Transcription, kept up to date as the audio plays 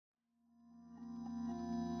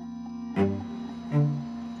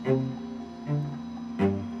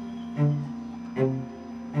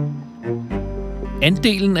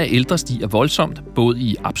Andelen af ældre stiger voldsomt, både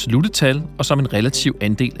i absolutte tal og som en relativ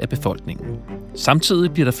andel af befolkningen.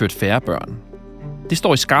 Samtidig bliver der født færre børn. Det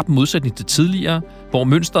står i skarp modsætning til tidligere, hvor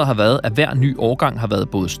mønstret har været, at hver ny årgang har været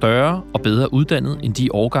både større og bedre uddannet end de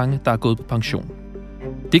årgange, der er gået på pension.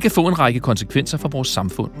 Det kan få en række konsekvenser for vores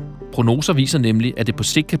samfund. Prognoser viser nemlig, at det på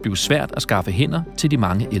sigt kan blive svært at skaffe hænder til de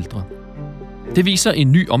mange ældre. Det viser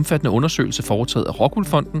en ny omfattende undersøgelse foretaget af Rockwool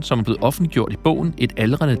Fonden, som er blevet offentliggjort i bogen Et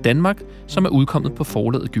aldrende Danmark, som er udkommet på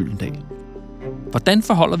forlaget Gyldendal. Hvordan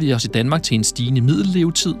forholder vi os i Danmark til en stigende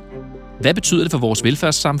middellevetid? Hvad betyder det for vores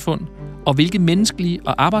velfærdssamfund? Og hvilke menneskelige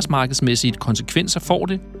og arbejdsmarkedsmæssige konsekvenser får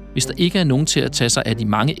det, hvis der ikke er nogen til at tage sig af de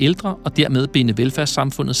mange ældre og dermed binde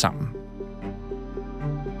velfærdssamfundet sammen?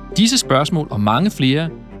 Disse spørgsmål og mange flere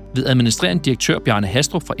vil administrerende direktør Bjarne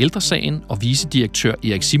Hastrup fra Ældresagen og vicedirektør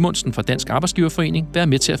Erik Simonsen fra Dansk Arbejdsgiverforening være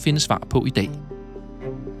med til at finde svar på i dag.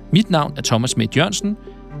 Mit navn er Thomas Schmidt Jørgensen.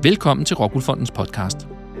 Velkommen til Rockwool Fondens podcast.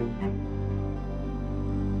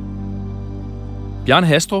 Bjarne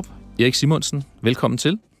Hastrup, Erik Simonsen, velkommen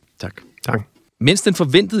til. Tak. Mens den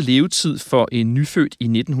forventede levetid for en nyfødt i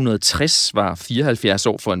 1960 var 74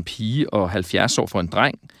 år for en pige og 70 år for en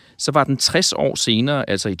dreng, så var den 60 år senere,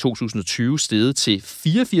 altså i 2020, steget til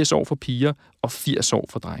 84 år for piger og 80 år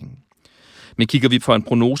for drenge. Men kigger vi på en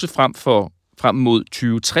prognose frem mod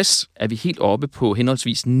 2060, er vi helt oppe på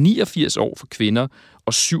henholdsvis 89 år for kvinder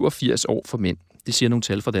og 87 år for mænd. Det siger nogle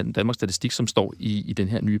tal fra Danmarks Statistik, som står i den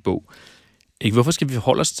her nye bog. Hvorfor skal vi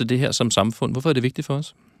forholde os til det her som samfund? Hvorfor er det vigtigt for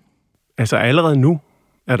os? Altså allerede nu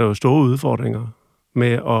er der jo store udfordringer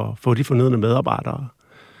med at få de fornødne medarbejdere,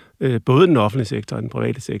 både i den offentlige sektor og den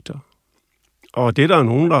private sektor. Og det er der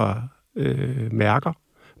nogen, der mærker.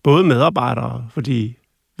 Både medarbejdere, fordi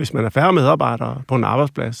hvis man er færre medarbejdere på en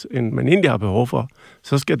arbejdsplads, end man egentlig har behov for,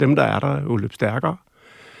 så skal dem, der er der, jo løbe stærkere.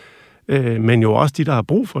 Men jo også de, der har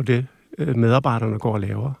brug for det, medarbejderne går og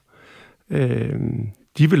laver.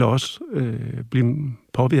 De vil også blive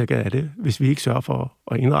påvirket af det, hvis vi ikke sørger for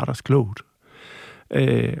at indrette os klogt.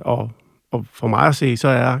 Og for mig at se, så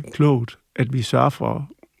er klogt, at vi sørger for,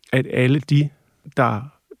 at alle de, der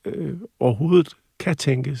overhovedet kan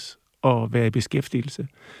tænkes og være i beskæftigelse,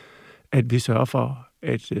 at vi sørger for,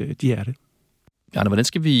 at de er det. Bjarne, hvordan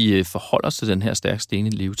skal vi forholde os til den her stærkt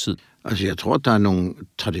stigende levetid? Altså, jeg tror, der er nogle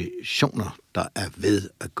traditioner, der er ved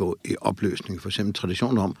at gå i opløsning. For eksempel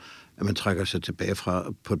traditioner om, at man trækker sig tilbage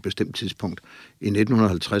fra på et bestemt tidspunkt. I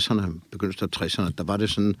 1950'erne, begyndelsen af 60'erne, der var det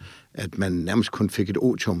sådan, at man nærmest kun fik et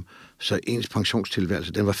otium, så ens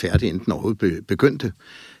pensionstilværelse, den var færdig, inden den overhovedet begyndte.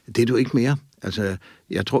 Det er det jo ikke mere. Altså,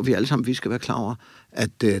 jeg tror, vi alle sammen vi skal være klar over,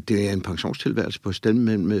 at det er en pensionstilværelse på sted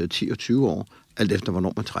mellem 10 og 20 år, alt efter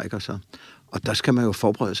hvornår man trækker sig. Og der skal man jo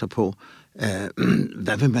forberede sig på,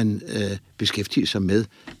 hvad vil man beskæftige sig med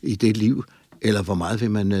i det liv, eller hvor meget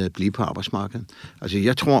vil man blive på arbejdsmarkedet. Altså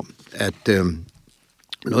jeg tror, at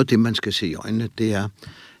noget af det, man skal se i øjnene, det er,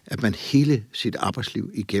 at man hele sit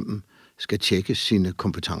arbejdsliv igennem skal tjekke sine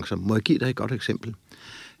kompetencer. Må jeg give dig et godt eksempel?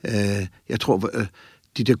 Jeg tror,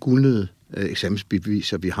 de der guldnede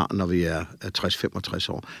eksamensbeviser, vi har, når vi er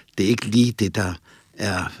 60-65 år, det er ikke lige det, der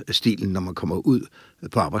er stilen, når man kommer ud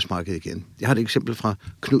på arbejdsmarkedet igen. Jeg har et eksempel fra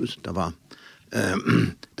Knud,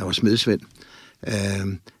 der var smedesvend.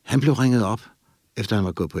 Han blev ringet op, efter han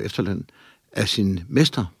var gået på efterløn, af sin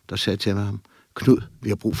mester, der sagde til ham, Knud, vi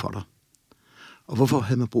har brug for dig. Og hvorfor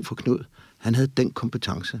havde man brug for Knud? Han havde den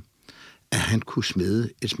kompetence, at han kunne smede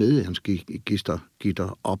et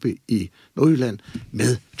smedejernsgitter oppe i Nordjylland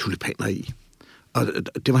med tulipaner i. Og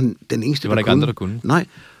det var den eneste, det var der ikke andre, der kunne. Nej.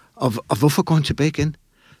 Og hvorfor går han tilbage igen?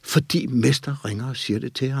 Fordi mester ringer og siger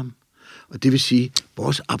det til ham. Og det vil sige, at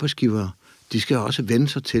vores arbejdsgivere, de skal også vende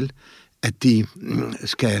sig til, at de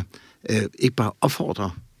skal ikke bare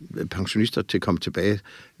opfordre pensionister til at komme tilbage,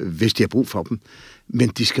 hvis de har brug for dem, men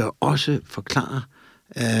de skal også forklare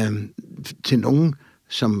til nogen,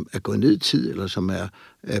 som er gået ned i tid, eller som er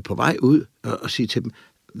på vej ud, og sige til dem,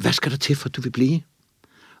 hvad skal der til, for at du vil blive?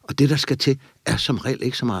 Og det, der skal til, er som regel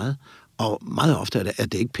ikke så meget. Og meget ofte er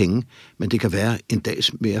det ikke penge, men det kan være en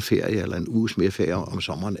dags mere ferie, eller en uges mere ferie om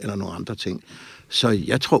sommeren, eller nogle andre ting. Så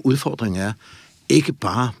jeg tror, udfordringen er ikke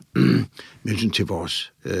bare med hensyn til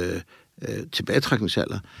vores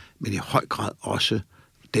tilbagetrækningsalder, men i høj grad også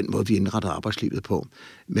den måde, vi indretter arbejdslivet på.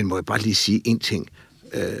 Men må jeg bare lige sige en ting.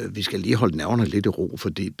 Vi skal lige holde nerverne lidt i ro,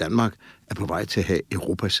 fordi Danmark er på vej til at have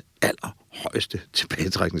Europas allerhøjeste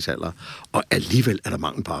tilbagetrækningsalder, og alligevel er der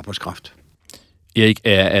mangel på arbejdskraft. Erik,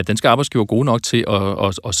 er danske arbejdsgiver gode nok til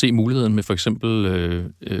at se muligheden med for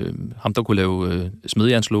eksempel ham, der kunne lave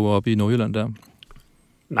smedjernslåger op i Nordjylland der?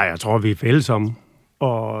 Nej, jeg tror, vi er fælles om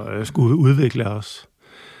at skulle udvikle os.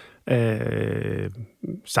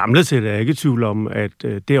 Samlet set er jeg ikke i tvivl om, at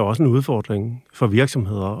det er også en udfordring for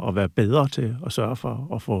virksomheder at være bedre til at sørge for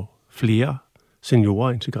at få flere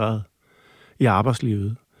seniorer integreret i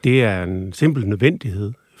arbejdslivet. Det er en simpel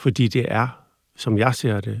nødvendighed, fordi det er, som jeg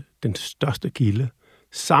ser det, den største kilde,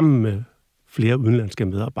 sammen med flere udenlandske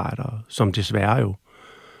medarbejdere, som desværre jo,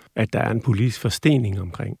 at der er en politisk forstening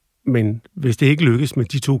omkring. Men hvis det ikke lykkes med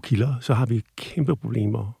de to kilder, så har vi kæmpe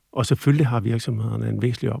problemer. Og selvfølgelig har virksomhederne en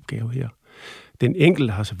væsentlig opgave her. Den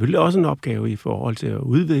enkelte har selvfølgelig også en opgave i forhold til at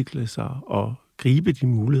udvikle sig og gribe de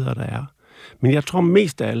muligheder, der er. Men jeg tror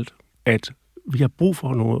mest af alt, at vi har brug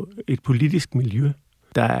for et politisk miljø,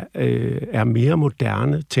 der er mere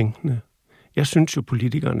moderne tænkende. Jeg synes jo,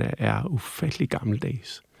 politikerne er ufattelig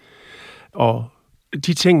gammeldags. Og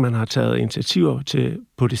de ting, man har taget initiativer til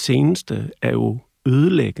på det seneste, er jo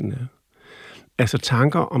ødelæggende. Altså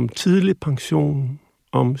tanker om tidlig pension,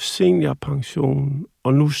 om seniorpension,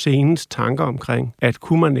 og nu senest tanker omkring, at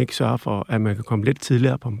kunne man ikke sørge for, at man kan komme lidt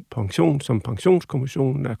tidligere på pension, som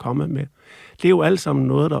pensionskommissionen er kommet med. Det er jo alt sammen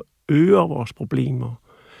noget, der øger vores problemer,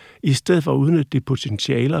 i stedet for at udnytte de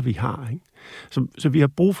potentialer, vi har. Ikke? Så vi har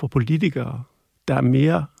brug for politikere, der er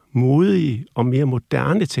mere modige og mere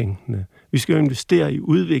moderne tænkende. Vi skal jo investere i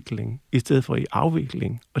udvikling, i stedet for i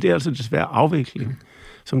afvikling. Og det er altså desværre afvikling,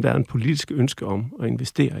 som der er en politisk ønske om at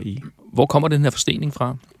investere i. Hvor kommer den her forstening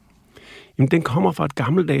fra? Jamen, den kommer fra et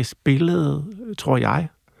gammeldags billede, tror jeg,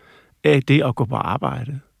 af det at gå på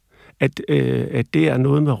arbejde. At det er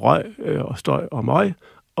noget med røg og støj og møg,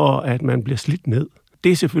 og at man bliver slidt ned.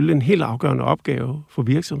 Det er selvfølgelig en helt afgørende opgave for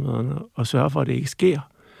virksomhederne at sørge for, at det ikke sker.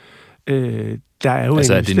 Der er jo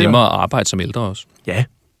altså er det nemmere at arbejde som ældre også? Ja.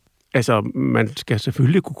 Altså, man skal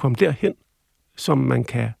selvfølgelig kunne komme derhen, som man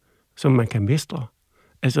kan mestre.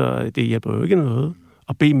 Altså, det hjælper jo ikke noget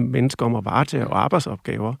at bede mennesker om at varetage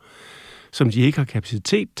arbejdsopgaver, som de ikke har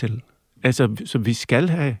kapacitet til. Altså, så vi skal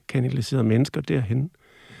have kanaliseret mennesker derhen,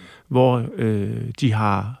 hvor de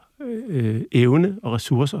har evne og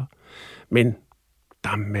ressourcer. Men der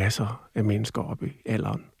er masser af mennesker oppe i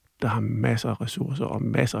alderen, der har masser af ressourcer og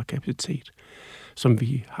masser af kapacitet, som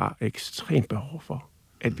vi har ekstremt behov for,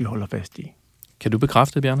 at vi holder fast i. Kan du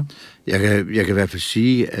bekræfte det, Bjarne? Jeg kan i hvert fald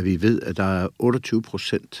sige, at vi ved, at der er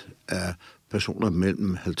 28% af personer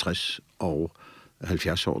mellem 50 og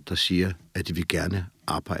 70 år, der siger, at de vil gerne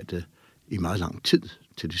arbejde i meget lang tid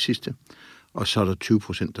til det sidste. Og så er der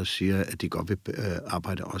 20%, der siger, at de godt vil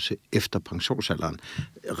arbejde også efter pensionsalderen.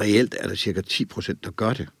 Reelt er der cirka 10%, der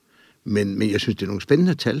gør det. Men jeg synes, det er nogle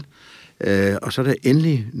spændende tal. Og så er der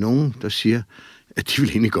endelig nogen, der siger, at de vil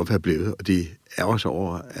egentlig godt være blevet, og de er også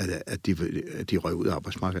over, at de røg ud af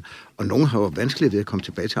arbejdsmarkedet. Og nogen har jo vanskeligt ved at komme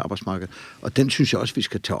tilbage til arbejdsmarkedet, og den synes jeg også, vi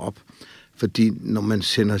skal tage op. Fordi når man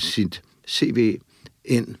sender sit CV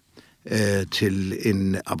ind til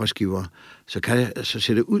en arbejdsgiver, så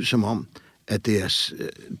ser det ud som om, at det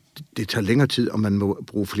tager længere tid, og man må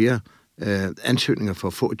bruge flere ansøgninger for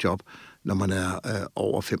at få et job, når man er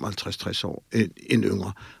over 55-60 år end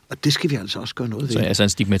yngre. Og det skal vi altså også gøre noget ved. Så altså en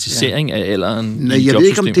stigmatisering af alderen? Nej, jeg ved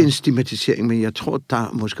ikke, om det er en stigmatisering, men jeg tror, der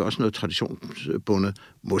er måske også noget traditionsbundet,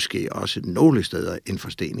 måske også nogle steder en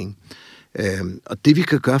forstening. Og det vi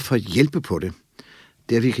kan gøre for at hjælpe på det,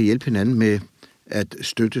 det er, at vi kan hjælpe hinanden med at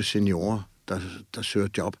støtte seniorer, der søger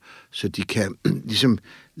job, så de kan ligesom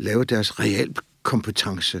lave deres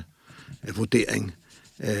realkompetencevurdering.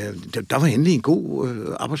 Der var endelig en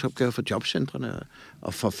god arbejdsopgave for jobcentrene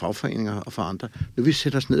og for fagforeninger og for andre. Nu vil vi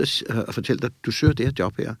sætte os ned og fortælle dig, at du søger det her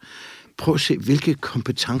job her. Prøv at se, hvilke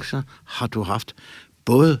kompetencer har du haft,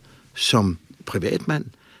 både som privatmand,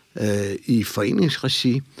 i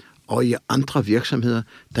foreningsregi og i andre virksomheder,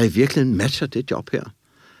 der i virkeligheden matcher det job her.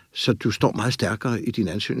 Så du står meget stærkere i din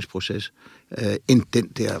ansøgningsproces, end den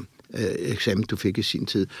der eksamen, du fik i sin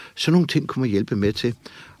tid. Så nogle ting kunne man hjælpe med til.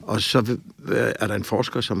 Og så er der en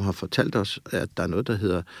forsker, som har fortalt os, at der er noget, der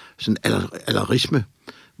hedder sådan alderisme,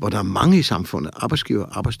 hvor der er mange i samfundet, arbejdsgiver,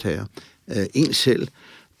 arbejdstager, en selv,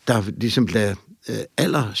 der ligesom lader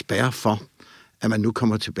alder spærre for, at man nu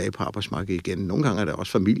kommer tilbage på arbejdsmarkedet igen. Nogle gange er det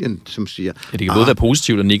også familien, som siger... Ja, det kan både være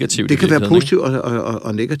positivt og negativt. Det kan være positivt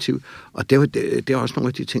og negativt, og det er også nogle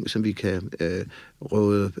af de ting, som vi kan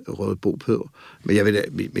råde bo på. Men jeg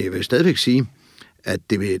vil stadigvæk sige, at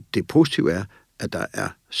det positive er, at der er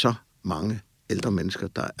så mange ældre mennesker,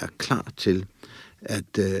 der er klar til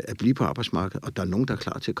at blive på arbejdsmarkedet, og der er nogen, der er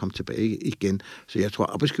klar til at komme tilbage igen. Så jeg tror,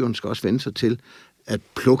 arbejdsgiveren skal også vende sig til at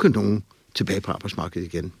plukke nogen tilbage på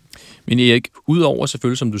arbejdsmarkedet igen. Men Erik, udover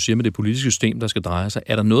selvfølgelig, som du siger, med det politiske system, der skal dreje sig,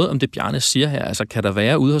 er der noget om det, Bjarne siger her? Altså, kan der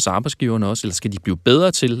være ude hos arbejdsgiverne også, eller skal de blive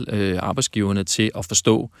bedre til arbejdsgiverne til at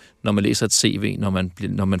forstå, når man læser et CV,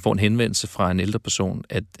 når man får en henvendelse fra en ældre person,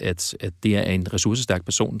 at det er en ressourcestærk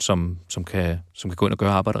person, som kan gå ind og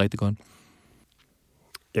gøre arbejdet rigtig godt?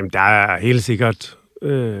 Jamen, der er helt sikkert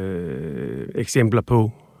eksempler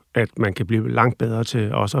på, at man kan blive langt bedre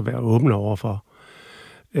til også at være åben over for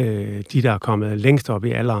de, der er kommet længst op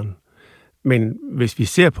i alderen. Men hvis vi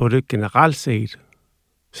ser på det generelt set,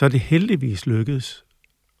 så er det heldigvis lykkedes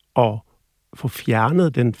at få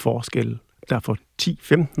fjernet den forskel, der for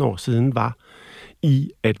 10-15 år siden var,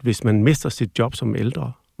 i at hvis man mister sit job som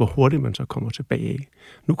ældre, hvor hurtigt man så kommer tilbage.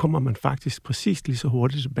 Nu kommer man faktisk præcis lige så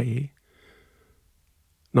hurtigt tilbage,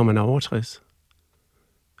 når man er over 60,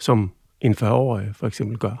 som en 40-årig for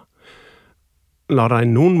eksempel gør. Når der i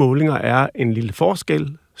nogle målinger er en lille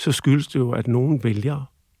forskel, så skyldes det jo, at nogen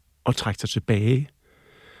vælger at trække sig tilbage.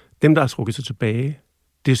 Dem, der har trukket sig tilbage,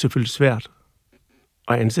 det er selvfølgelig svært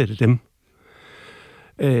at ansætte dem.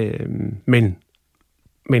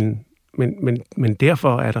 Men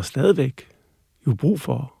derfor er der stadigvæk jo brug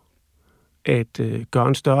for at gøre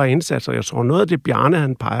en større indsats. Og jeg tror, noget af det, Bjarne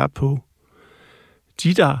han peger på,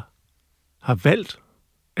 de, der har valgt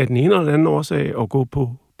af den ene eller anden årsag at gå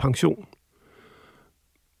på pension,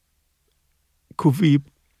 kunne vi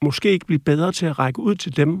måske ikke blive bedre til at række ud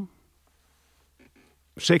til dem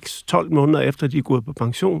 6-12 måneder efter, de er gået på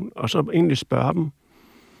pension, og så egentlig spørge dem,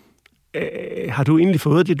 har du egentlig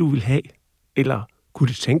fået det, du vil have? Eller kunne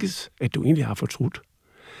det tænkes, at du egentlig har fortrudt?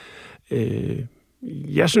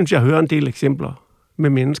 Jeg synes, jeg hører en del eksempler med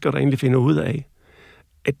mennesker, der egentlig finder ud af,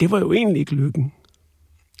 at det var jo egentlig ikke lykken.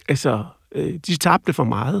 Altså, de tabte for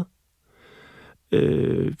meget.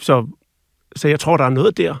 Så jeg tror, der er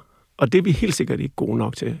noget der, og det er vi helt sikkert ikke gode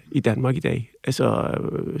nok til i Danmark i dag. Altså,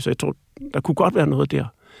 så jeg tror, der kunne godt være noget der,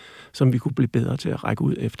 som vi kunne blive bedre til at række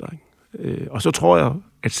ud efter. Ikke? Og så tror jeg,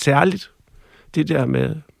 at særligt det der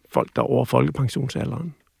med folk, der er over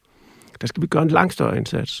folkepensionsalderen, der skal vi gøre en langt større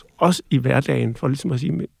indsats. Også i hverdagen, for ligesom at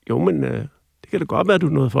sige, jo, men det kan da godt være, at du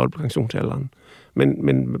er nået folkepensionsalderen.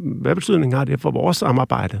 Men hvad betydning har det for vores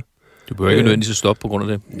samarbejde? Du behøver ikke nødvendigvis at stoppe på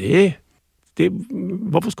grund af det. Nej,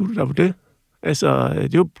 hvorfor skulle du da på det? Altså,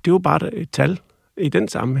 det er jo bare et tal i den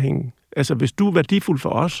sammenhæng. Altså, hvis du er værdifuld for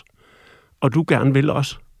os, og du gerne vil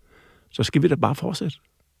os, så skal vi da bare fortsætte.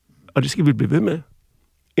 Og det skal vi blive ved med,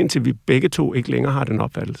 indtil vi begge to ikke længere har den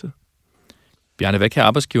opfattelse. Bjarne, hvad kan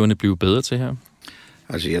arbejdsgiverne blive bedre til her?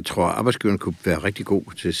 Altså, jeg tror, at arbejdsgiverne kunne være rigtig god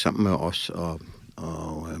til sammen med os og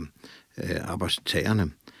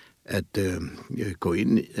arbejdstagerne at gå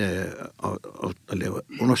ind og lave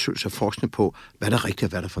undersøgelser og forskning på, hvad der er rigtigt og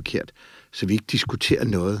hvad der er forkert, så vi ikke diskuterer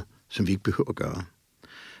noget, som vi ikke behøver at gøre.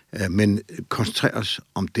 Men koncentrere os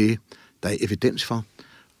om det, der er evidens for,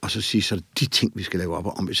 og så sige, så er det de ting, vi skal lave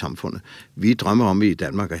op om i samfundet. Vi drømmer om i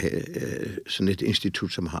Danmark at have sådan et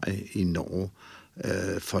institut, som har i Norge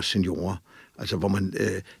for seniorer, altså hvor man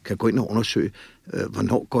kan gå ind og undersøge,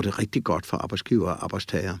 hvornår går det rigtig godt for arbejdsgivere og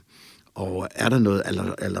arbejdstagere, og er der noget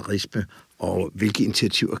allergisme, og hvilke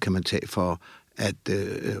initiativer kan man tage for at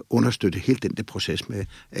understøtte hele den der proces med,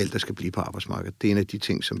 at ældre skal blive på arbejdsmarkedet. Det er en af de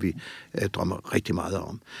ting, som vi drømmer rigtig meget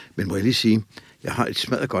om. Men må jeg lige sige, jeg har et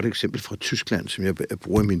smadret godt eksempel fra Tyskland, som jeg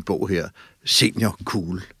bruger i min bog her, Senior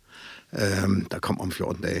Cool, der kom om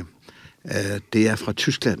 14 dage. Det er fra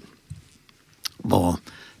Tyskland, hvor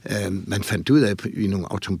man fandt ud af i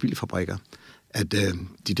nogle automobilfabrikker, at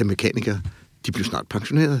de der mekanikere, de blev snart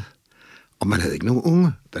pensioneret, og man havde ikke nogen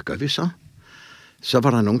unge. Hvad gør vi så? Så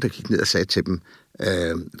var der nogen, der gik ned og sagde til dem,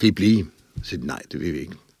 vil I blive? Så sagde de, nej, det vil vi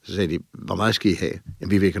ikke. Så sagde de, hvor meget skal I have?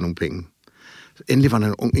 Jamen, vi vil ikke have nogen penge. Så endelig var der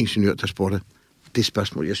en ung ingeniør, der spurgte, det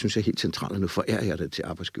spørgsmål, jeg synes er helt centralt, og nu forærer jeg det til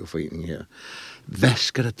Arbejdsgiverforeningen her. Hvad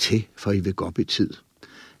skal der til, for I vil gå op i tid?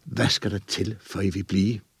 Hvad skal der til, for I vil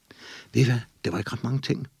blive? Ved I hvad? Det var ikke ret mange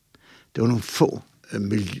ting. Det var nogle få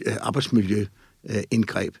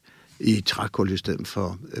arbejdsmiljøindgreb i trækul i stedet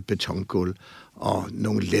for betongulv, og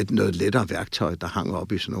noget lettere værktøj, der hang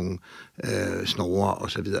op i sådan nogle snore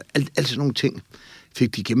og så videre. Alt sådan nogle ting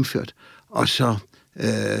fik de gennemført, og så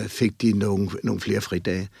fik de nogle flere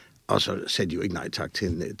fridage, og så sagde de jo ikke nej tak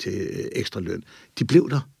til ekstra løn. De blev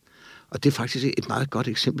der, og det er faktisk et meget godt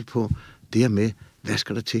eksempel på det her med, hvad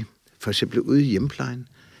skal der til? For eksempel ude i hjemmeplejen,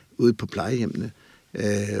 ude på plejehjemmene,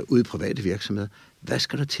 ude i private virksomheder. Hvad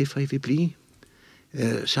skal der til, for I vil blive?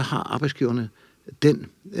 Så har arbejdsgiverne den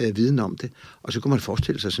viden om det, og så kunne man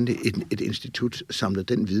forestille sig sådan et institut samlet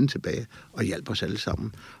den viden tilbage og hjælpe os alle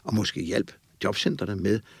sammen, og måske hjælpe jobcentrene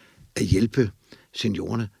med at hjælpe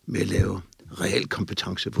seniorerne med at lave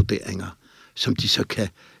realkompetencevurderinger som de så kan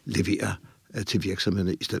levere til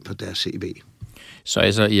virksomhederne i stedet for deres CV. Så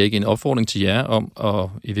altså, Erik, en opfordring til jer om at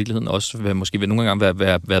i virkeligheden også måske vil nogle gange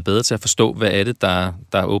være bedre til at forstå, hvad er det,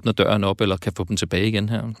 der åbner døren op, eller kan få dem tilbage igen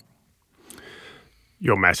her?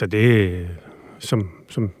 Jo, men altså det, som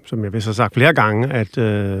jeg vil have sagt flere gange,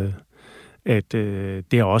 at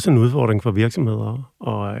det er også en udfordring for virksomheder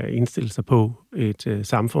at indstille sig på et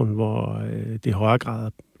samfund, hvor det i højere grad er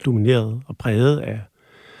domineret og præget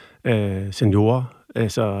af seniorer.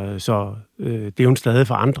 Altså, så det er jo en stadig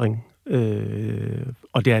forandring,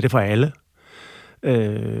 og det er det for alle.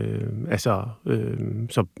 Så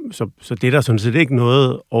det er der sådan set ikke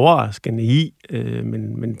noget overraskende i,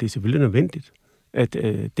 men det er selvfølgelig nødvendigt. At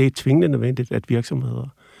det er tvingende nødvendigt, at virksomheder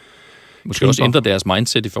måske også ændre deres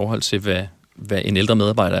mindset i forhold til, hvad en ældre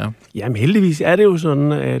medarbejder er. Jamen heldigvis er det jo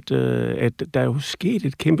sådan, at der er jo sket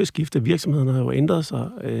et kæmpe skifte. Virksomhederne har jo ændret sig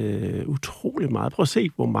utrolig meget. Prøv at se,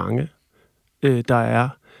 hvor mange der er.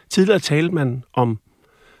 Tidligere talte man om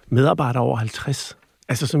medarbejdere over 50.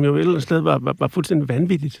 Altså, som jo et eller andet sted var fuldstændig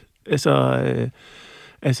vanvittigt.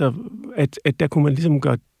 Altså, at der kunne man ligesom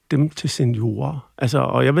gøre dem til seniorer. Altså,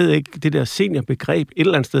 og jeg ved ikke, det der seniorbegreb et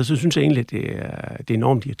eller andet sted, så synes jeg egentlig, at det er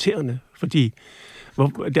enormt irriterende, fordi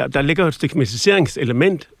der ligger et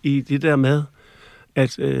stigmatiseringselement i det der med,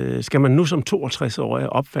 at skal man nu som 62-årig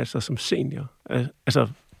opfatte sig som senior? Altså,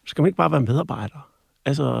 skal man ikke bare være medarbejder?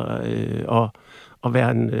 Altså, og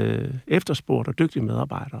være en efterspurgt og dygtig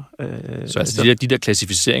medarbejder. Så altså de der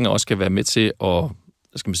klassificeringer også kan være med til at,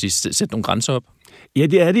 skal man sige, sætte nogle grænser op? Ja,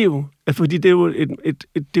 det er det jo. Fordi det er jo, det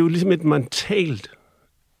er jo ligesom et mentalt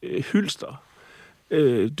hylster.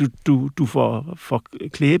 Du får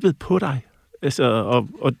klæbet på dig. Altså,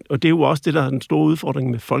 og det er jo også det, der er den store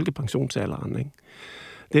udfordring med folkepensionsalderen, ikke?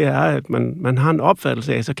 Det er, at man har en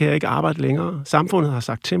opfattelse af, så kan jeg ikke arbejde længere. Samfundet har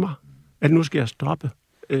sagt til mig, at nu skal jeg stoppe,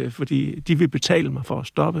 fordi de vil betale mig for at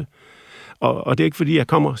stoppe. Og det er ikke, fordi jeg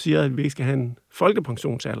kommer og siger, at vi ikke skal have en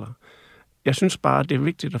folkepensionsalder. Jeg synes bare, det er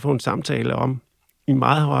vigtigt at få en samtale om, i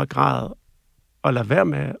meget højere grad, at lade være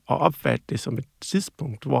med at opfatte det som et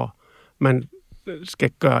tidspunkt, hvor man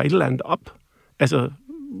skal gøre et eller andet op. Altså,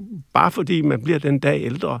 bare fordi man bliver den dag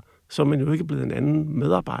ældre, så er man jo ikke blevet en anden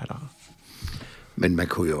medarbejder. Men man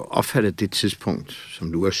kunne jo opfatte det tidspunkt, som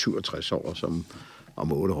nu er 67 år, som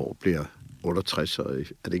om 8 år bliver 68, og er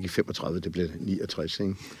det ikke i 35, det bliver 69,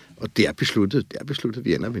 ikke? Og det er besluttet,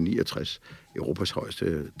 vi ender ved 69, Europas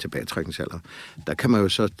højeste tilbagetrækningsalder. Der kan man jo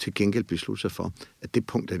så til gengæld beslutte sig for, at det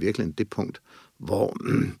punkt er virkelig det punkt, hvor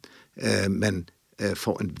man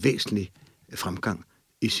får en væsentlig fremgang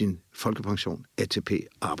i sin folkepension, ATP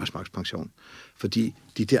og arbejdsmarkedspension. Fordi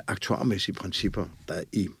de der aktuarmæssige principper, der er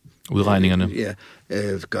i udregningerne,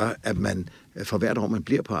 gør, at man for hvert år, man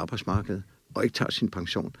bliver på arbejdsmarkedet, og ikke tager sin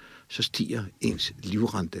pension, så stiger ens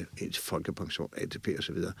livrente, ens folkepension, ATP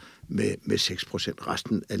osv. med 6%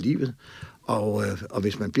 resten af livet. Og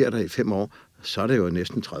hvis man bliver der i 5 år, så er det jo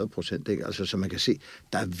næsten 30%. Ikke? Altså, så man kan se,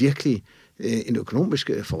 der er virkelig en økonomisk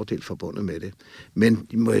fordel forbundet med det. Men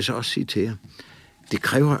må jeg så også sige til jer, det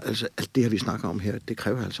kræver altså, alt det her, vi snakker om her, det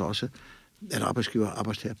kræver altså også, at arbejdsgiver og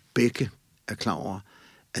arbejdstager begge er klar over,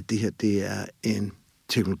 at det her, det er en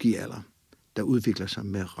teknologialder, der udvikler sig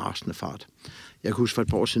med rasende fart. Jeg kan huske, for et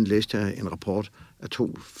par år siden læste jeg en rapport af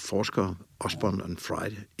 2 forskere, Osborne og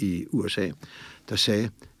Fried i USA, der sagde,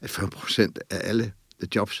 at 40% af alle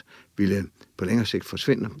jobs ville på længere sigt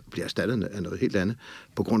forsvinde og blive erstattet af noget helt andet,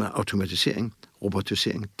 på grund af automatisering,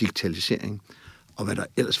 robotisering, digitalisering og hvad der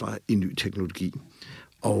ellers var i ny teknologi.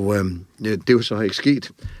 Og det er jo så ikke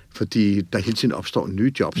sket, fordi der hele tiden opstår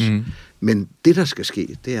nye jobs. Men det, der skal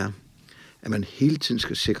ske, det er, at man hele tiden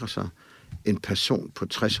skal sikre sig, en person på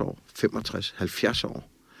 60 år, 65, 70 år,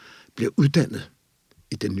 bliver uddannet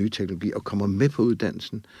i den nye teknologi og kommer med på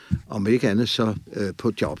uddannelsen, om ikke andet så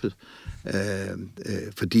på jobbet.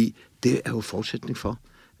 Fordi det er jo forudsætning for,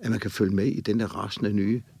 at man kan følge med i den der rasende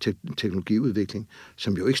nye teknologiudvikling,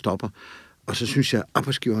 som jo ikke stopper. Og så synes jeg, at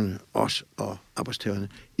arbejdsgiverne, os og arbejdstagerne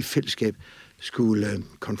i fællesskab, skulle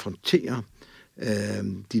konfrontere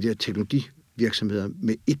de der teknologivirksomheder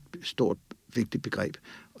med et stort, vigtigt begreb,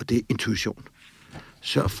 og det er intuition.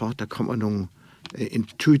 Sørg for, at der kommer nogle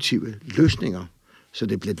intuitive løsninger, så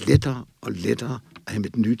det bliver lettere og lettere at have med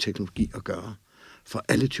den nye teknologi at gøre for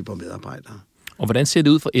alle typer medarbejdere. Og hvordan ser det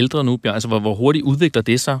ud for ældre nu, Bjørn? Altså, hvor hurtigt udvikler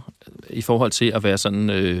det sig i forhold til at være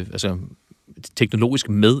sådan teknologisk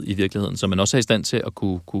med i virkeligheden, så man også er i stand til at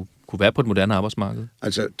kunne være på et moderne arbejdsmarked?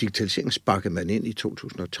 Altså, digitalisering sparkede man ind i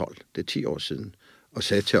 2012, det er 10 år siden, og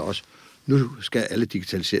sagde til os, nu skal alle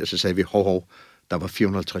digitalisere, så sagde vi, der var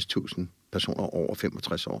 450.000 personer over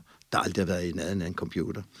 65 år, der aldrig har været i nærheden af en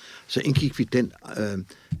computer. Så indgik vi den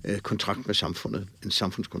kontrakt med samfundet, en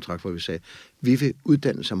samfundskontrakt, hvor vi sagde, vi vil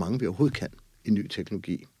uddanne så mange, vi overhovedet kan i ny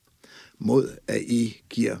teknologi, mod at I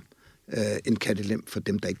giver en kattelem for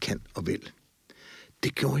dem, der ikke kan og vil.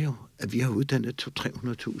 Det gjorde jo, at vi har uddannet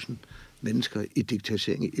 200-300.000 mennesker i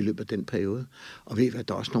digitalisering i løbet af den periode. Og ved I hvad,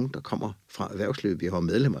 der er også nogen, der kommer fra erhvervslivet. Vi har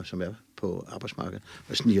medlemmer, som er på arbejdsmarkedet,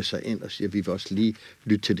 og sniger sig ind og siger, at vi vil også lige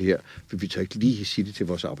lytte til det her, for vi tør ikke lige sige det til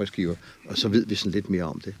vores arbejdsgiver, og så ved vi sådan lidt mere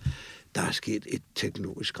om det. Der er sket et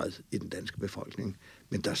teknologisk skred i den danske befolkning,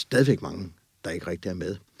 men der er stadigvæk mange, der ikke rigtig er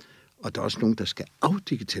med. Og der er også nogen, der skal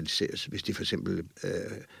afdigitaliseres, hvis de for eksempel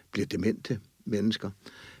bliver demente mennesker.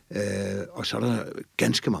 Og så er der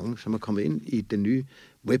ganske mange, som er kommet ind i den nye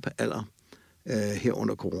webalder her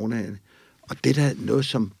under coronaen. Og det er noget,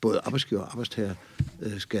 som både arbejdsgiver og arbejdstager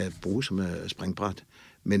skal bruge som springbræt.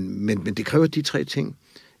 Men det kræver de 3 ting.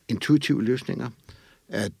 Intuitive løsninger,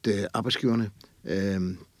 at arbejdsgiverne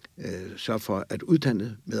sørger for at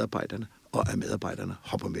uddanne medarbejderne, og at medarbejderne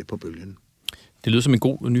hopper med på bølgen. Det lyder som en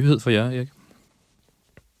god nyhed for jer, Erik.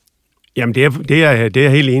 Jamen, det er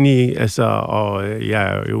jeg helt enig i, altså, og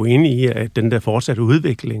jeg er jo enig i, at den der fortsatte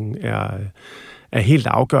udvikling er helt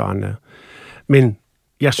afgørende. Men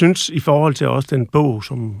jeg synes, i forhold til også den bog,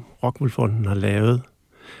 som Rockwool Fonden har lavet,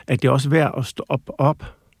 at det er også værd at stå op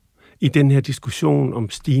i den her diskussion om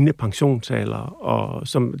stigende pensionsalder, og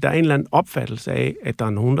som der er en eller anden opfattelse af, at der er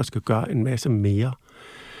nogen, der skal gøre en masse mere.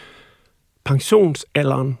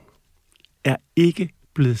 Pensionsalderen er ikke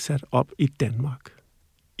blevet sat op i Danmark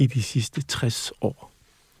i de sidste 60 år.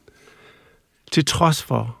 Til trods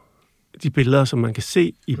for de billeder, som man kan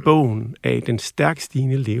se i bogen af den stærkt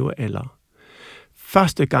stigende levealder.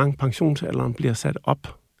 Første gang pensionsalderen bliver sat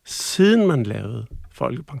op, siden man lavede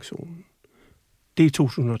folkepensionen. Det er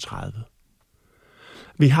 2030.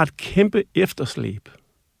 Vi har et kæmpe efterslæb,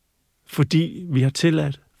 fordi vi har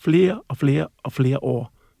tilladt flere og flere og flere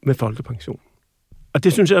år med folkepension. Og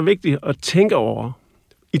det synes jeg er vigtigt at tænke over.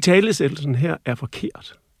 Italesættelsen her er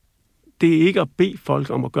forkert. Det er ikke at bede folk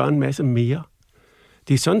om at gøre en masse mere.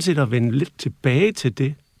 Det er sådan set at vende lidt tilbage til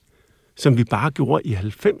det, som vi bare gjorde i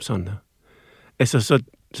 90'erne. Altså,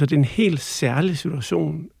 så det er en helt særlig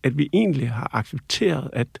situation, at vi egentlig har accepteret,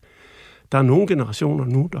 at der er nogle generationer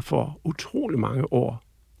nu, der får utrolig mange år,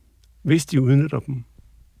 hvis de udnytter dem,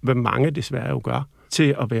 hvad mange desværre jo gør,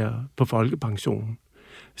 til at være på folkepensionen.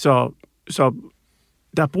 Så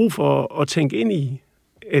der er brug for at tænke ind i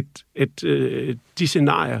de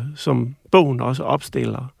scenarier, som bogen også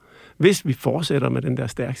opstiller. Hvis vi fortsætter med den der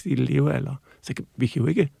stærkt stigende levealder, så kan vi jo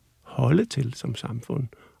ikke holde til som samfund.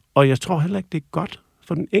 Og jeg tror heller ikke, det er godt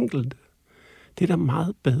for den enkelte. Det er da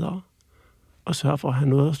meget bedre at sørge for at have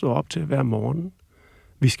noget at stå op til hver morgen.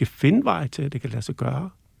 Vi skal finde vej til, at det kan lade sig gøre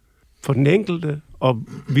for den enkelte, og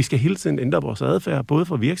vi skal hele tiden ændre vores adfærd, både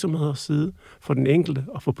fra virksomheders side, for den enkelte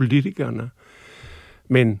og for politikerne.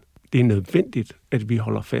 Men det er nødvendigt, at vi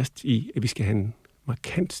holder fast i, at vi skal have en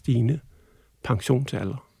markant stigende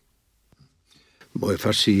pensionsalder. Må jeg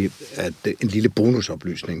først sige, at en lille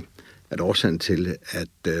bonusoplysning, at årsagen til, at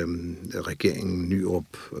regeringen Nyrup,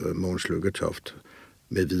 Mogens Lykketoft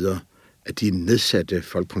med videre, at de nedsatte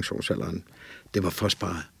folkepensionsalderen, det var først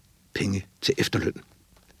bare penge til efterløn.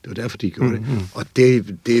 Det var derfor, de gjorde det. Og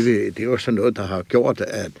det er jo sådan noget, der har gjort,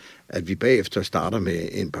 at vi bagefter starter med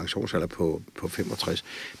en pensionsalder på 65.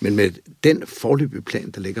 Men med den foreløbige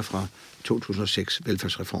plan, der ligger fra 2006,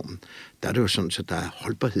 velfærdsreformen, der er det jo sådan, at der er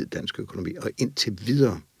holdbarhed i dansk økonomi. Og indtil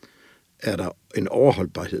videre er der en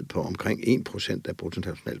overholdbarhed på omkring 1% af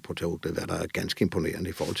bruttonationalproduktet, hvad der er ganske imponerende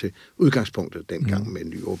i forhold til udgangspunktet dengang med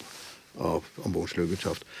Nyrup og Mogens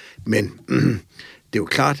Lykketoft. Men det er jo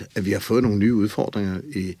klart, at vi har fået nogle nye udfordringer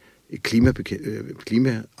i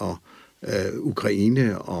klima og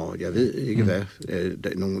Ukraine, og jeg ved ikke hvad,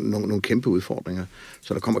 nogle kæmpe udfordringer,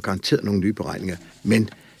 så der kommer garanteret nogle nye beregninger. Men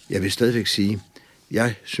jeg vil stadigvæk sige,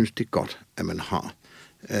 jeg synes, det er godt, at man har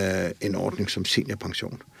en ordning som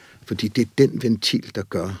seniorpension, fordi det er den ventil, der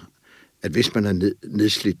gør, at hvis man er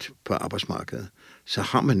nedslidt på arbejdsmarkedet, så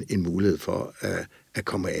har man en mulighed for at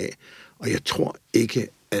komme af. Og jeg tror ikke,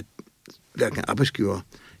 at hverken arbejdsgiver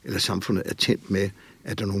eller samfundet er tjent med,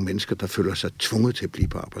 at der er nogle mennesker, der føler sig tvunget til at blive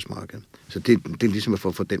på arbejdsmarkedet. Så det er ligesom at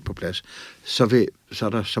få den på plads. Så er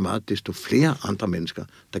der så meget, desto flere andre mennesker,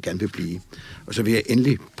 der gerne vil blive. Og så vil jeg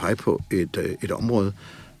endelig pege på et område,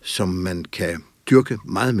 som man kan dyrke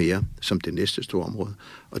meget mere som det næste store område.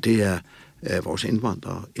 Og det er vores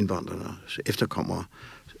indvandrernes efterkommere,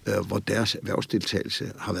 hvor deres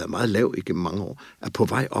erhvervsdeltagelse har været meget lav igennem mange år, er på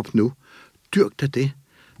vej op nu. Dyrk da det.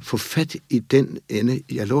 få fat i den ende.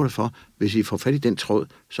 Jeg lover det for, hvis I får fat i den tråd,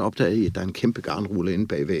 så opdager I, at der er en kæmpe garnrulle inde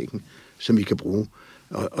bag væggen, som I kan bruge.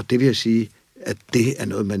 Og det vil jeg sige, at det er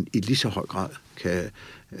noget, man i lige så høj grad kan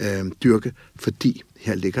dyrke, fordi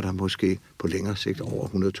her ligger der måske på længere sigt over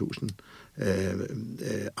 100.000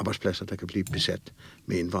 arbejdspladser, der kan blive besat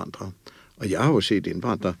med indvandrere. Og jeg har jo set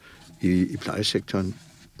indvandrere i plejesektoren,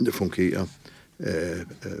 det fungerer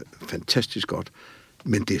fantastisk godt,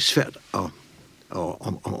 men det er svært at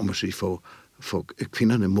få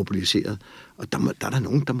kvinderne mobiliseret. Og der er der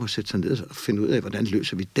nogen, der må sætte sig ned og finde ud af, hvordan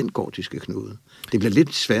løser vi den gordiske knude. Det bliver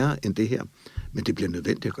lidt sværere end det her, men det bliver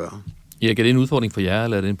nødvendigt at gøre. Erik, er det en udfordring for jer,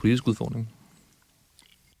 eller er det en politisk udfordring?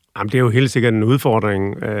 Jamen, det er jo helt sikkert en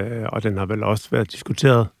udfordring, og den har vel også været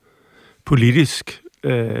diskuteret politisk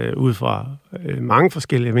ud fra mange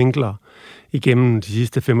forskellige vinkler igennem de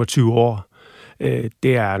sidste 25 år.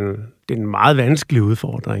 Det er en meget vanskelig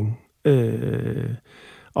udfordring,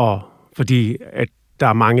 og fordi at der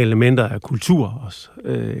er mange elementer af kultur også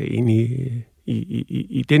inde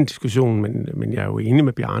i den diskussion, men jeg er jo enig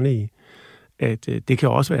med Bjarne i, at det kan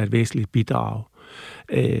også være et væsentligt bidrag.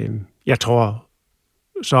 Jeg tror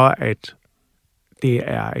så, at det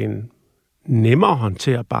er en nemmere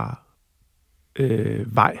håndterbar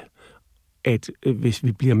vej, at hvis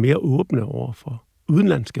vi bliver mere åbne over for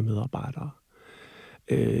udenlandske medarbejdere,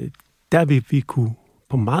 der vil vi kunne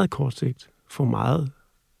på meget kort sigt få meget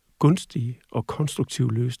gunstige og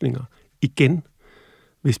konstruktive løsninger igen,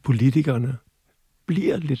 hvis politikerne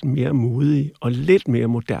bliver lidt mere modige og lidt mere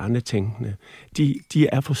moderne tænkende. De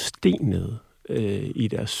er forstenede i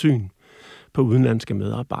deres syn på udenlandske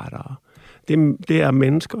medarbejdere. Det er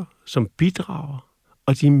mennesker, som bidrager,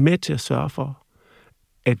 og de er med til at sørge for,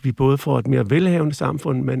 at vi både får et mere velhavende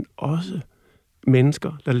samfund, men også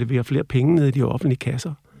mennesker, der leverer flere penge ned i de offentlige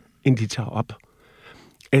kasser, end de tager op.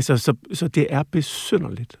 Altså, så det er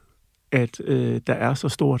besynderligt, at der er så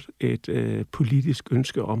stort et politisk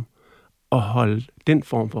ønske om at holde den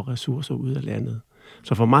form for ressourcer ud af landet.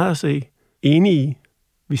 Så for mig at se, enig i,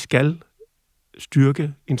 vi skal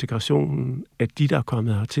styrke integrationen af de, der er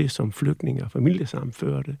kommet hertil som flygtninge og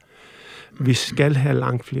familiesammenførte. Vi skal have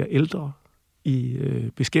langt flere ældre i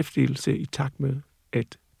beskæftigelse i takt med,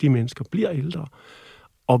 at de mennesker bliver ældre.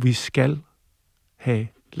 Og vi skal have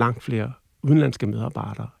langt flere udenlandske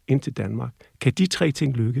medarbejdere ind til Danmark. Kan de 3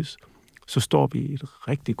 ting lykkes, så står vi et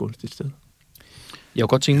rigtig gunstigt sted. Jeg kunne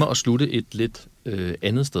godt tænke mig at slutte et lidt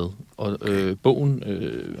andet sted. Og bogen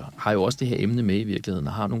har jo også det her emne med i virkeligheden,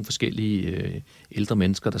 og har nogle forskellige ældre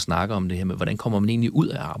mennesker, der snakker om det her med, hvordan kommer man egentlig ud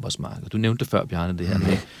af arbejdsmarkedet. Du nævnte det før, Bjarne, det her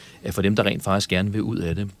med, at for dem, der rent faktisk gerne vil ud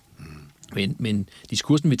af det. Men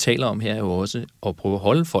diskursen, vi taler om her, er jo også at prøve at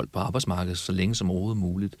holde folk på arbejdsmarkedet så længe som overhovedet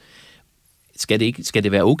muligt. Skal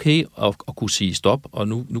det være okay at kunne sige stop, og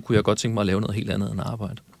nu kunne jeg godt tænke mig at lave noget helt andet end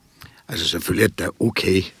arbejde? Altså selvfølgelig er det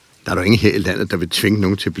okay. Der er der ingen her i landet, der vil tvinge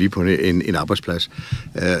nogen til at blive på en arbejdsplads.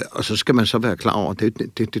 Og så skal man så være klar over,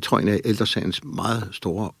 det tror jeg er Ældre Sagens meget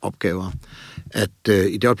store opgaver, at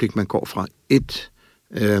i det øjeblik, man går fra et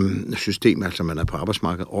system, altså man er på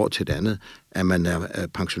arbejdsmarkedet, over til det andet, at man er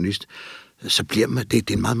pensionist, så bliver man, det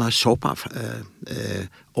er en meget, meget sårbar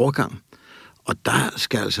overgang. Og der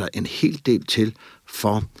skal altså en hel del til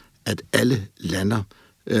for, at alle lander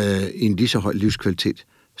i en lige så høj livskvalitet,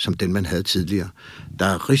 som den, man havde tidligere. Der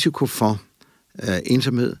er risiko for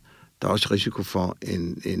ensomhed. Der er også risiko for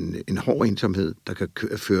en hård ensomhed, der kan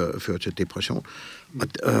føre til depression.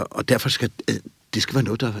 Og derfor skal det skal være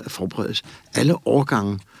noget, der forberedes. Alle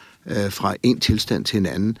overgange fra en tilstand til en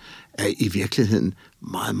anden er i virkeligheden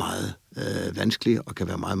meget, meget vanskelige og kan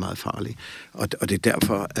være meget, meget farlige. Og det er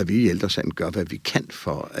derfor, at vi i Ældre Sagen gør, hvad vi kan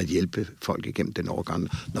for at hjælpe folk igennem den overgang,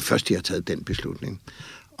 når først de har taget den beslutning.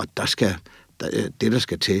 Og der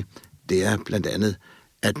skal til, det er blandt andet,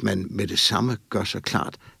 at man med det samme gør sig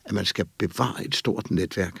klart, at man skal bevare et stort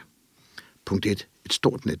netværk. Punkt 1. Et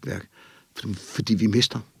stort netværk. Fordi vi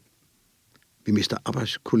mister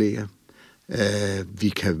arbejdskolleger, vi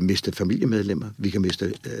kan miste familiemedlemmer, vi kan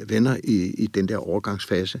miste venner i den der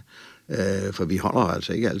overgangsfase, for vi holder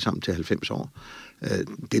altså ikke alle sammen til 90 år.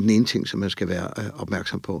 Det er den ene ting, som man skal være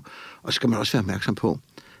opmærksom på. Og så skal man også være opmærksom på,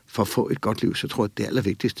 for at få et godt liv, så tror jeg, at det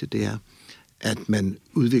allervigtigste, det er, at man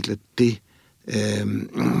udvikler det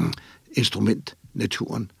instrument,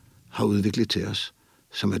 naturen har udviklet til os,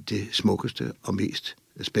 som er det smukkeste og mest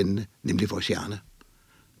spændende, nemlig vores hjerne.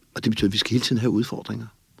 Og det betyder, at vi skal hele tiden have udfordringer.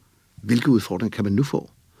 Hvilke udfordringer kan man nu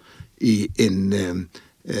få i en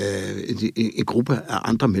gruppe af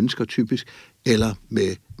andre mennesker typisk, eller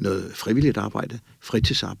med noget frivilligt arbejde,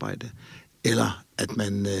 fritidsarbejde, eller at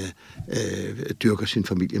man dyrker sin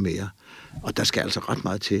familie mere. Og der skal altså ret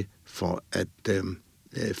meget til for at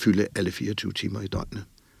fylde alle 24 timer i døgnet.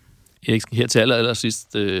 Erik, her til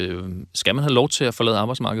allersidst, skal man have lov til at forlade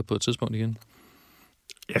arbejdsmarkedet på et tidspunkt igen?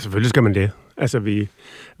 Ja, selvfølgelig skal man det. Altså,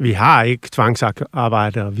 vi har ikke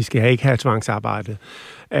tvangsarbejde, og vi skal ikke have tvangsarbejde.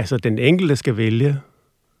 Altså, den enkelte skal vælge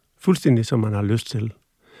fuldstændig, som man har lyst til.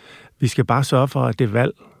 Vi skal bare sørge for, at det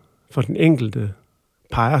valg for den enkelte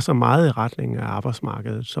peger så meget i retning af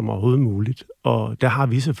arbejdsmarkedet som overhovedet muligt. Og der har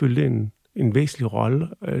vi selvfølgelig en væsentlig rolle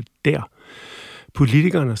der.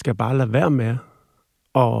 Politikerne skal bare lade være med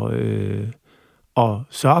og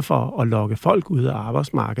sørge for at lokke folk ud af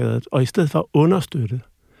arbejdsmarkedet, og i stedet for at understøtte,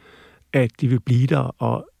 at de vil blive der.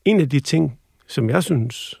 Og en af de ting, som jeg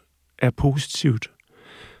synes er positivt,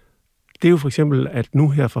 det er jo for eksempel, at nu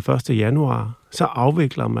her fra 1. januar, så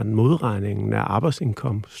afvikler man modregningen af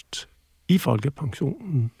arbejdsindkomst i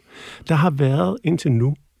folkepensionen. Der har været indtil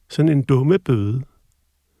nu sådan en dummebøde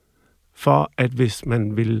for, at hvis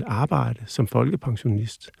man vil arbejde som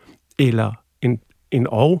folkepensionist, eller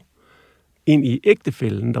en i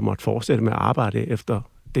ægtefælden, der måtte fortsætte med at arbejde efter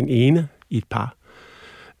den ene i et par,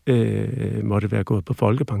 måtte være gået på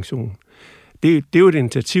folkepension. Det er jo et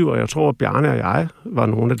initiativ, og jeg tror, at Bjarne og jeg var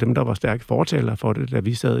nogle af dem, der var stærke fortalere for det, da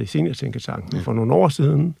vi sad i Seniortænketanken for nogle år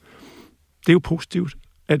siden. Det er jo positivt,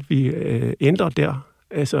 at vi ændrer der,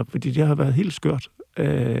 altså, fordi det har været helt skørt,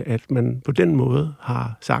 at man på den måde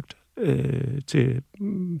har sagt til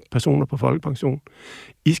personer på folkepension,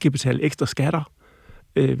 I skal betale ekstra skatter,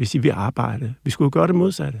 hvis I vil arbejde. Vi skulle jo gøre det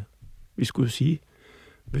modsatte. Vi skulle jo sige,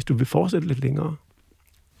 hvis du vil fortsætte lidt længere,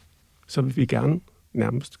 så vil vi gerne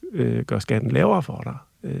nærmest gøre skatten lavere for dig,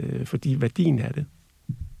 fordi værdien af det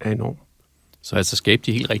er enorm. Så altså skabe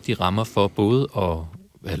de helt rigtige rammer for både at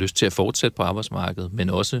have lyst til at fortsætte på arbejdsmarkedet, men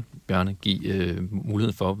også, Bjarne, give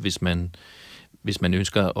mulighed for, hvis man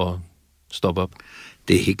ønsker at stoppe op?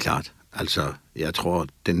 Det er helt klart. Altså, jeg tror, at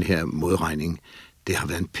den her modregning, det har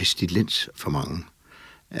været en pestilens for mange.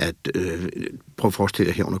 Prøv at forestille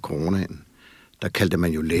jer her under coronaen, der kaldte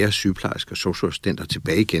man jo læger, sygeplejersker og socialassistenter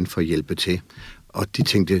tilbage igen for at hjælpe til. Og de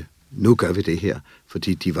tænkte, nu gør vi det her,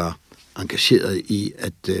 fordi de var engageret i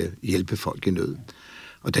at hjælpe folk i nød.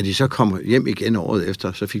 Og da de så kommer hjem igen året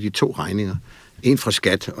efter, så fik de 2 regninger. En fra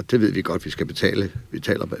skat, og det ved vi godt, vi skal betale. Vi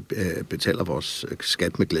betaler vores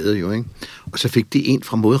skat med glæde jo, ikke? Og så fik de en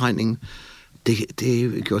fra modregningen.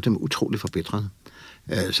 Det gjorde dem utroligt forbedret.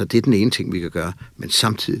 Så det er den ene ting, vi kan gøre. Men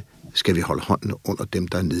samtidig skal vi holde hånden under dem,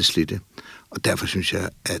 der er nedslidte. Og derfor synes jeg,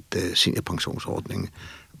 at seniorpensionsordningen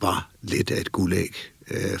var lidt af et guldæg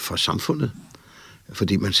for samfundet.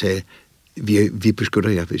 Fordi man sagde, vi beskytter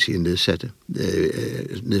jer, hvis I er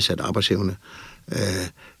nedsat arbejdsevne,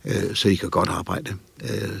 så I kan godt arbejde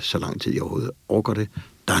så lang tid I overhovedet overgår det.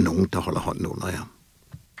 Der er nogen, der holder hånden under jer.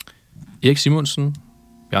 Erik Simonsen,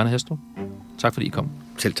 Bjarne Hastrup, tak fordi I kom.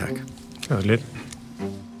 Selv tak. Det var lidt.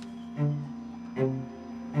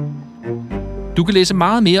 Du kan læse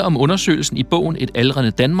meget mere om undersøgelsen i bogen Et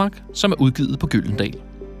aldrende Danmark, som er udgivet på Gyldendal.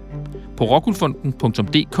 På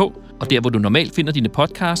rockwoolfonden.dk og der, hvor du normalt finder dine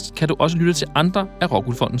podcasts, kan du også lytte til andre af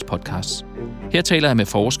Rockwool Fondens podcasts. Her taler jeg med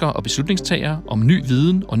forskere og beslutningstagere om ny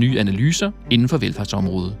viden og nye analyser inden for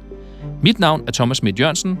velfærdsområdet. Mit navn er Thomas Schmidt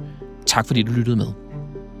Jørgensen. Tak fordi du lyttede med.